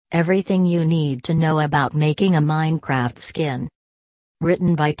Everything you need to know about making a Minecraft skin.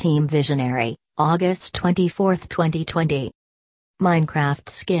 Written by Team Visionary, August 24, 2020. Minecraft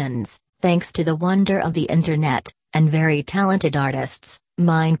skins, thanks to the wonder of the internet, and very talented artists,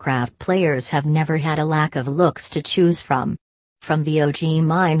 Minecraft players have never had a lack of looks to choose from. From the OG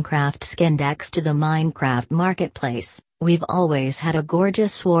Minecraft skin decks to the Minecraft marketplace, we've always had a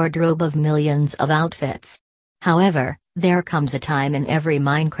gorgeous wardrobe of millions of outfits. However, there comes a time in every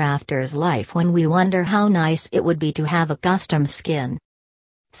Minecrafter's life when we wonder how nice it would be to have a custom skin.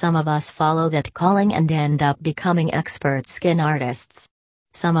 Some of us follow that calling and end up becoming expert skin artists.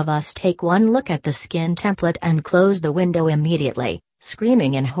 Some of us take one look at the skin template and close the window immediately,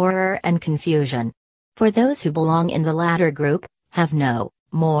 screaming in horror and confusion. For those who belong in the latter group, have no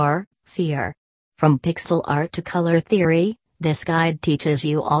more fear. From pixel art to color theory, this guide teaches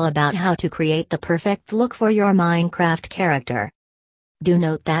you all about how to create the perfect look for your Minecraft character. Do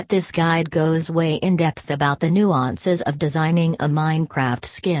note that this guide goes way in depth about the nuances of designing a Minecraft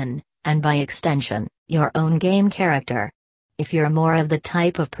skin, and by extension, your own game character. If you're more of the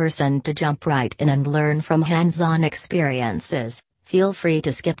type of person to jump right in and learn from hands-on experiences, feel free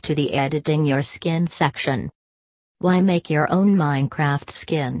to skip to the editing your skin section. Why make your own Minecraft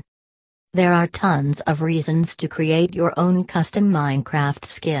skin? There are tons of reasons to create your own custom Minecraft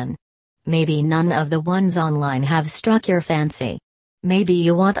skin. Maybe none of the ones online have struck your fancy. Maybe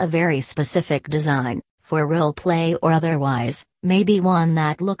you want a very specific design, for roleplay or otherwise, maybe one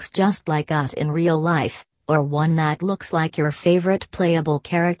that looks just like us in real life, or one that looks like your favorite playable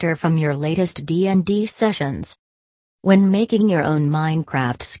character from your latest D&D sessions. When making your own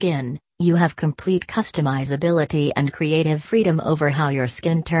Minecraft skin, you have complete customizability and creative freedom over how your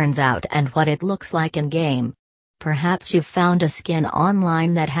skin turns out and what it looks like in-game. Perhaps you've found a skin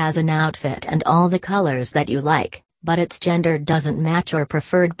online that has an outfit and all the colors that you like, but its gender doesn't match your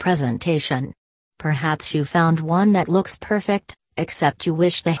preferred presentation. Perhaps you found one that looks perfect, except you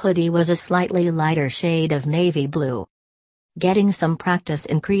wish the hoodie was a slightly lighter shade of navy blue. Getting some practice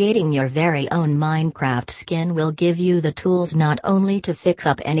in creating your very own Minecraft skin will give you the tools not only to fix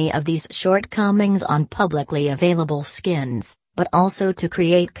up any of these shortcomings on publicly available skins, but also to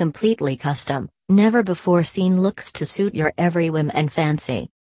create completely custom, never-before-seen looks to suit your every whim and fancy.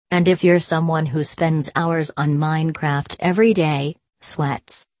 And if you're someone who spends hours on Minecraft every day,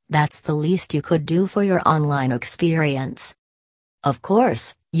 sweats, that's the least you could do for your online experience. Of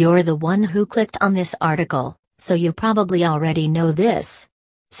course, you're the one who clicked on this article, so you probably already know this.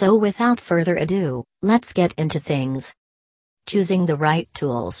 So without further ado, let's get into things. Choosing the right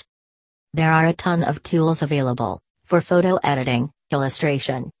tools. There are a ton of tools available, for photo editing,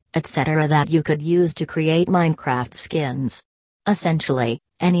 illustration, etc. that you could use to create Minecraft skins. Essentially,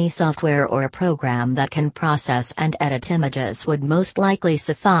 any software or program that can process and edit images would most likely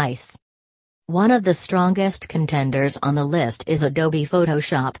suffice. One of the strongest contenders on the list is Adobe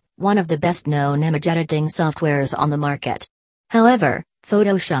Photoshop, one of the best-known image editing softwares on the market. However,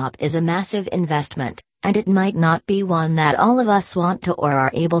 Photoshop is a massive investment, and it might not be one that all of us want to or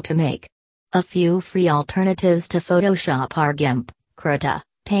are able to make. A few free alternatives to Photoshop are GIMP, Krita,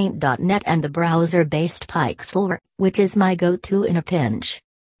 Paint.net and the browser-based Pixlr, which is my go-to in a pinch.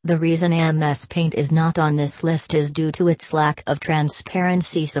 The reason MS Paint is not on this list is due to its lack of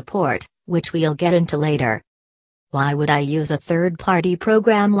transparency support, which we'll get into later. Why would I use a third-party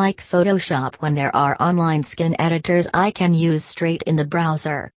program like Photoshop when there are online skin editors I can use straight in the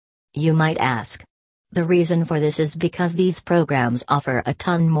browser? You might ask. The reason for this is because these programs offer a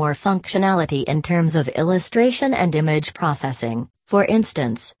ton more functionality in terms of illustration and image processing, for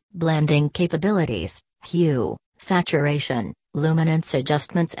instance, blending capabilities, hue, saturation, luminance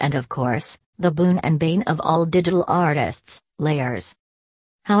adjustments and of course, the boon and bane of all digital artists, layers.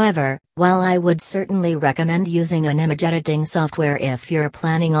 However, while I would certainly recommend using an image editing software if you're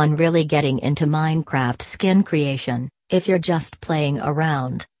planning on really getting into Minecraft skin creation, if you're just playing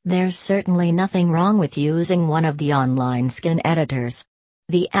around, there's certainly nothing wrong with using one of the online skin editors.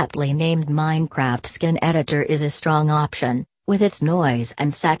 The aptly named Minecraft Skin Editor is a strong option, with its noise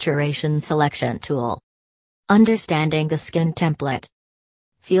and saturation selection tool. Understanding the skin template.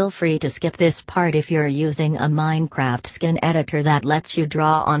 Feel free to skip this part if you're using a Minecraft skin editor that lets you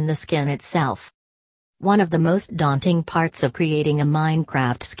draw on the skin itself. One of the most daunting parts of creating a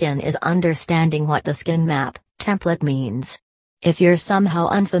Minecraft skin is understanding what the skin map template means. If you're somehow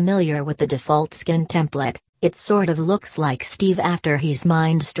unfamiliar with the default skin template, it sort of looks like Steve after he's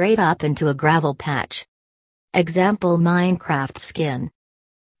mined straight up into a gravel patch. Example Minecraft skin.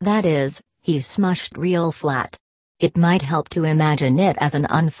 That is, he's smushed real flat. It might help to imagine it as an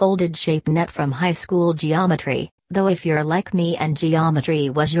unfolded shape net from high school geometry, Though if you're like me and geometry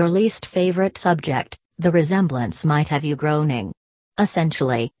was your least favorite subject, the resemblance might have you groaning.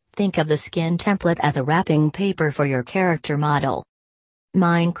 Essentially, think of the skin template as a wrapping paper for your character model.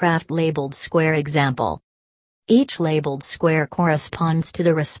 Minecraft labeled square example. Each labeled square corresponds to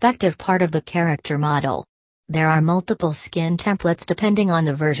the respective part of the character model. There are multiple skin templates depending on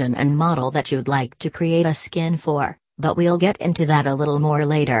the version and model that you'd like to create a skin for, but we'll get into that a little more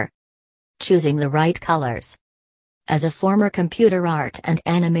later. Choosing the right colors. As a former computer art and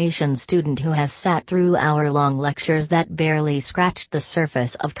animation student who has sat through hour-long lectures that barely scratched the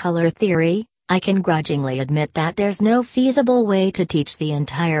surface of color theory, I can grudgingly admit that there's no feasible way to teach the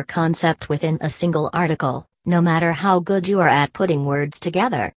entire concept within a single article, no matter how good you are at putting words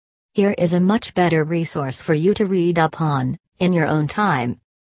together. Here is a much better resource for you to read up on, in your own time.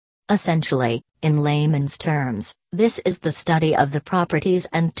 Essentially, in layman's terms, this is the study of the properties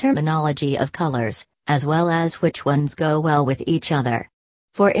and terminology of colors, as well as which ones go well with each other.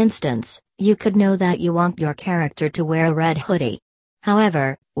 For instance, you could know that you want your character to wear a red hoodie.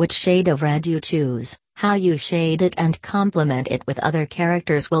 However, which shade of red you choose, how you shade it and complement it with other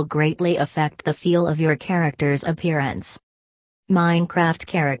characters will greatly affect the feel of your character's appearance. Minecraft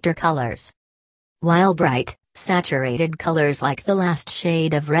character colors. While bright, saturated colors like the last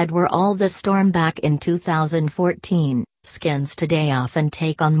shade of red were all the storm back in 2014, skins today often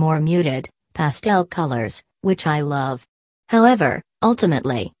take on more muted, pastel colors, which I love. However,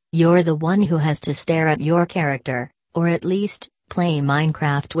 ultimately, you're the one who has to stare at your character, or at least, play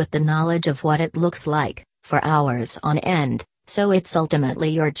Minecraft with the knowledge of what it looks like, for hours on end, so it's ultimately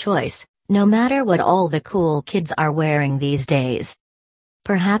your choice, no matter what all the cool kids are wearing these days.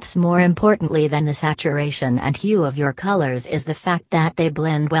 Perhaps more importantly than the saturation and hue of your colors is the fact that they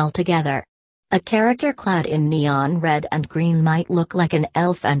blend well together. A character clad in neon red and green might look like an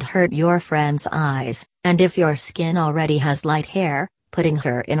elf and hurt your friend's eyes, and if your skin already has light hair, putting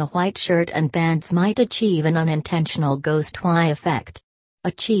her in a white shirt and bands might achieve an unintentional ghost eye effect.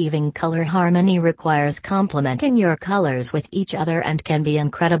 Achieving color harmony requires complementing your colors with each other and can be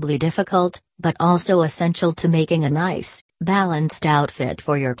incredibly difficult, but also essential to making a nice, balanced outfit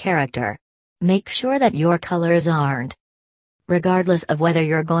for your character. Make sure that your colors aren't. Regardless of whether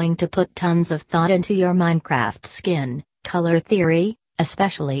you're going to put tons of thought into your Minecraft skin, color theory,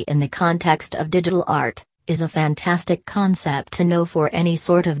 especially in the context of digital art, is a fantastic concept to know for any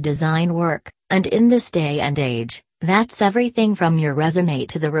sort of design work, and in this day and age, that's everything from your resume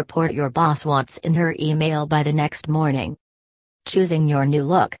to the report your boss wants in her email by the next morning. Choosing your new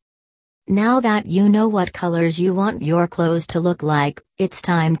look. Now that you know what colors you want your clothes to look like, it's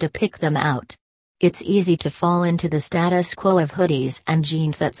time to pick them out. It's easy to fall into the status quo of hoodies and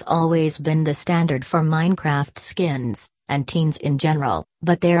jeans that's always been the standard for Minecraft skins, and teens in general,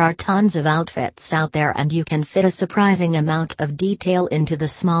 but there are tons of outfits out there and you can fit a surprising amount of detail into the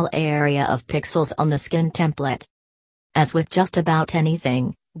small area of pixels on the skin template. As with just about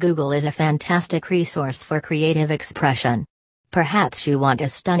anything, Google is a fantastic resource for creative expression. Perhaps you want a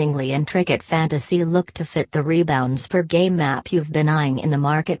stunningly intricate fantasy look to fit the rebounds per game map you've been eyeing in the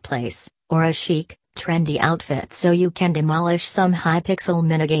marketplace, or a chic, trendy outfit so you can demolish some high-pixel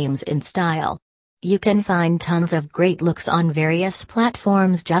minigames in style. You can find tons of great looks on various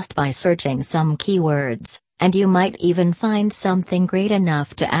platforms just by searching some keywords, and you might even find something great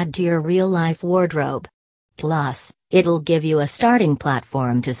enough to add to your real-life wardrobe. Plus, it'll give you a starting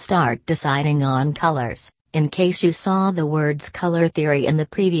platform to start deciding on colors, in case you saw the words color theory in the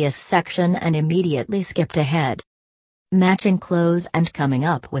previous section and immediately skipped ahead. Matching clothes and coming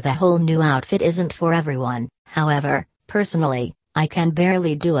up with a whole new outfit isn't for everyone, however, personally, I can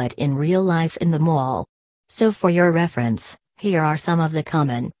barely do it in real life in the mall. So for your reference, here are some of the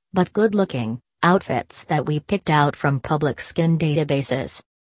common, but good-looking, outfits that we picked out from public skin databases.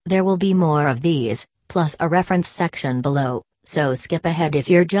 There will be more of these, plus a reference section below, so skip ahead if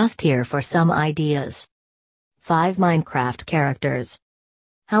you're just here for some ideas. 5 Minecraft characters.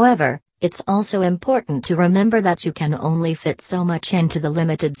 However, it's also important to remember that you can only fit so much into the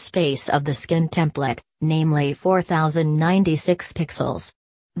limited space of the skin template, namely 4096 pixels.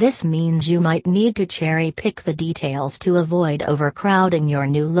 This means you might need to cherry-pick the details to avoid overcrowding your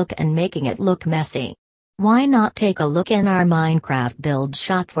new look and making it look messy. Why not take a look in our Minecraft build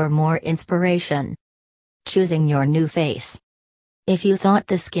shop for more inspiration? Choosing your new face. If you thought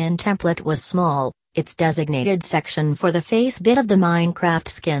the skin template was small, its designated section for the face bit of the Minecraft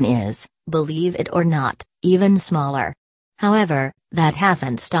skin is, believe it or not, even smaller. However, that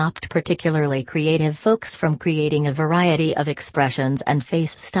hasn't stopped particularly creative folks from creating a variety of expressions and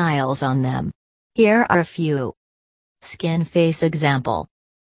face styles on them. Here are a few. Skin face example.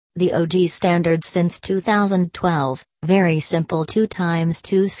 The OG standard since 2012, very simple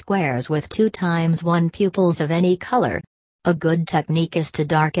 2x2 squares with 2x1 pupils of any color. A good technique is to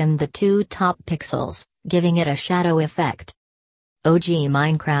darken the two top pixels, giving it a shadow effect. OG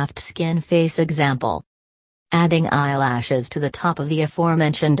Minecraft skin face example. Adding eyelashes to the top of the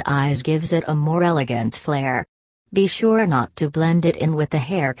aforementioned eyes gives it a more elegant flair. Be sure not to blend it in with the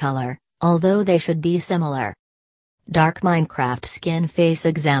hair color, although they should be similar. Dark Minecraft skin face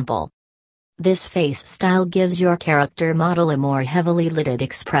example. This face style gives your character model a more heavily lidded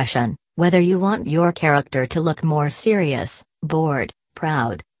expression, whether you want your character to look more serious, bored,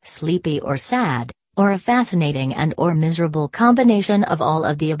 proud, sleepy or sad, or a fascinating and/or miserable combination of all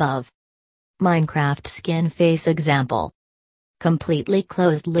of the above. Minecraft skin face example. Completely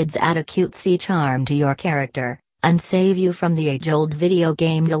closed lids add a cutesy charm to your character, and save you from the age-old video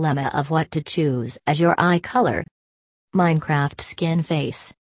game dilemma of what to choose as your eye color. Minecraft skin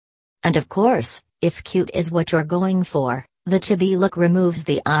face. And of course, if cute is what you're going for, the chibi look removes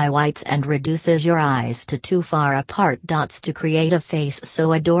the eye whites and reduces your eyes to too far apart dots to create a face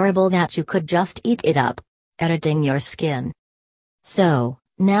so adorable that you could just eat it up. Editing your skin. So,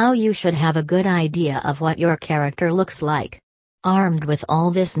 now you should have a good idea of what your character looks like. Armed with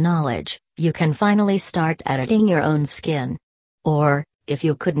all this knowledge, you can finally start editing your own skin. Or, if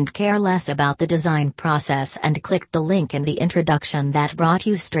you couldn't care less about the design process and clicked the link in the introduction that brought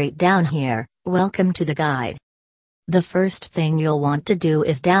you straight down here, welcome to the guide. The first thing you'll want to do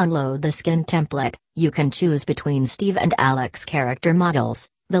is download the skin template. You can choose between Steve and Alex character models,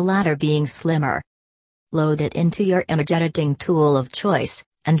 the latter being slimmer. Load it into your image editing tool of choice,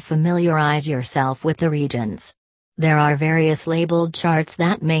 and familiarize yourself with the regions. There are various labeled charts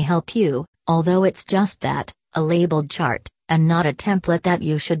that may help you, although it's just that, a labeled chart, and not a template that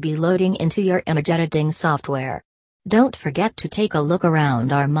you should be loading into your image editing software. Don't forget to take a look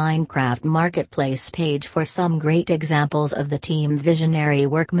around our Minecraft Marketplace page for some great examples of the Team Visionary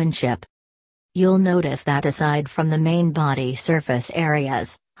workmanship. You'll notice that aside from the main body surface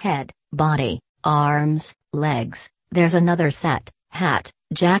areas, head, body, arms, legs, there's another set, hat,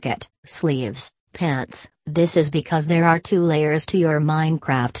 jacket, sleeves, pants. This is because there are 2 layers to your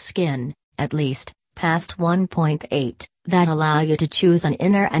Minecraft skin, at least, past 1.8, that allow you to choose an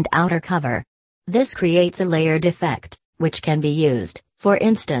inner and outer cover. This creates a layered effect, which can be used, for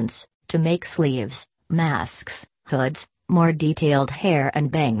instance, to make sleeves, masks, hoods, more detailed hair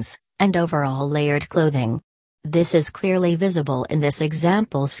and bangs, and overall layered clothing. This is clearly visible in this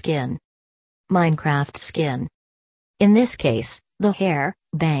example skin. Minecraft skin. In this case, the hair,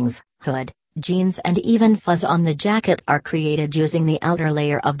 bangs, hood, jeans and even fuzz on the jacket are created using the outer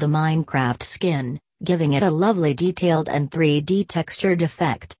layer of the Minecraft skin, giving it a lovely detailed and 3D textured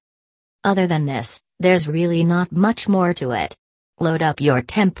effect. Other than this, there's really not much more to it. Load up your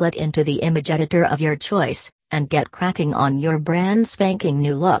template into the image editor of your choice, and get cracking on your brand spanking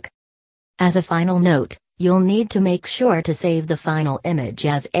new look. As a final note, you'll need to make sure to save the final image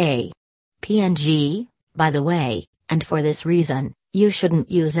as a PNG, by the way, and for this reason, you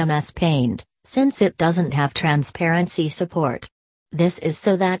shouldn't use MS Paint, since it doesn't have transparency support. This is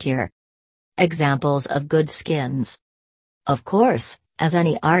so that your examples of good skins. Of course, as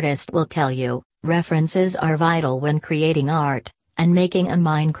any artist will tell you, references are vital when creating art, and making a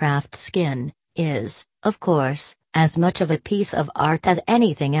Minecraft skin is, of course, as much of a piece of art as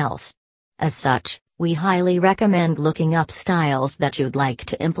anything else. As such, we highly recommend looking up styles that you'd like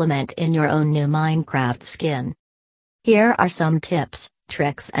to implement in your own new Minecraft skin. Here are some tips,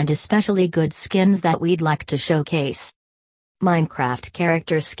 tricks and especially good skins that we'd like to showcase. Minecraft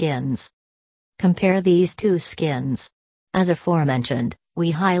character skins. Compare these 2 skins. As aforementioned,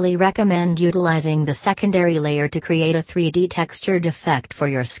 we highly recommend utilizing the secondary layer to create a 3D textured effect for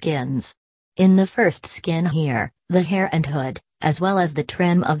your skins. In the first skin here, the hair and hood, as well as the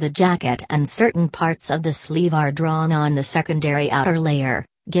trim of the jacket and certain parts of the sleeve are drawn on the secondary outer layer,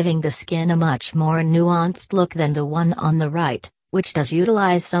 giving the skin a much more nuanced look than the one on the right, which does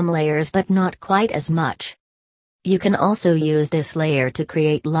utilize some layers but not quite as much. You can also use this layer to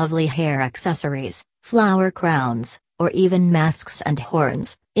create lovely hair accessories, flower crowns, or even masks and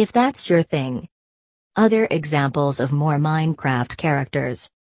horns, if that's your thing. Other examples of more Minecraft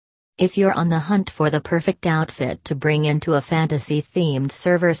characters. If you're on the hunt for the perfect outfit to bring into a fantasy-themed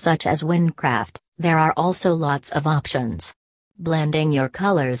server such as Minecraft, there are also lots of options. Blending your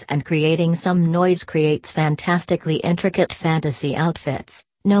colors and creating some noise creates fantastically intricate fantasy outfits,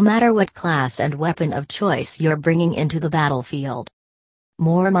 no matter what class and weapon of choice you're bringing into the battlefield.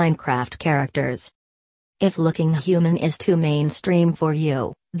 More Minecraft characters. If looking human is too mainstream for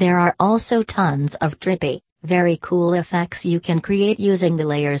you, there are also tons of trippy, Very cool effects you can create using the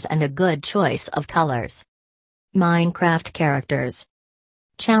layers and a good choice of colors. Minecraft characters.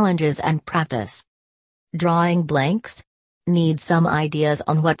 Challenges and practice. Drawing blanks? Need some ideas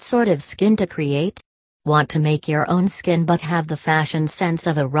on what sort of skin to create? Want to make your own skin but have the fashion sense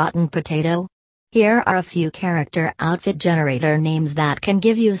of a rotten potato? Here are a few character outfit generator names that can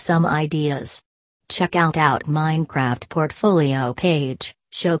give you some ideas. Check out Minecraft portfolio page,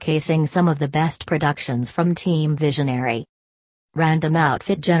 showcasing some of the best productions from Team Visionary. Random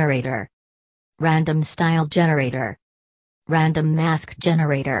outfit generator. Random style generator. Random mask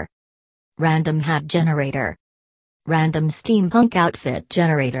generator. Random hat generator. Random steampunk outfit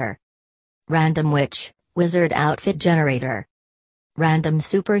generator. Random wizard outfit generator. Random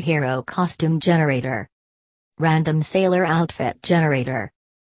superhero costume generator. Random sailor outfit generator.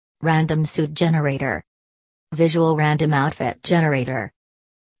 Random suit generator. Visual random outfit generator.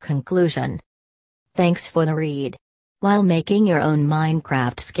 Conclusion. Thanks for the read. While making your own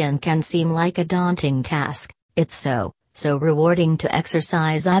Minecraft skin can seem like a daunting task, it's so rewarding to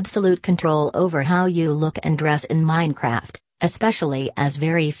exercise absolute control over how you look and dress in Minecraft, especially as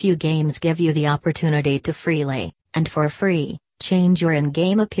very few games give you the opportunity to freely, and for free, change your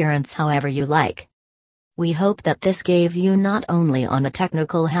in-game appearance however you like. We hope that this gave you not only on the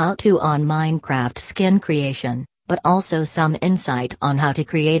technical how-to on Minecraft skin creation, but also some insight on how to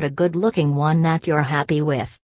create a good-looking one that you're happy with.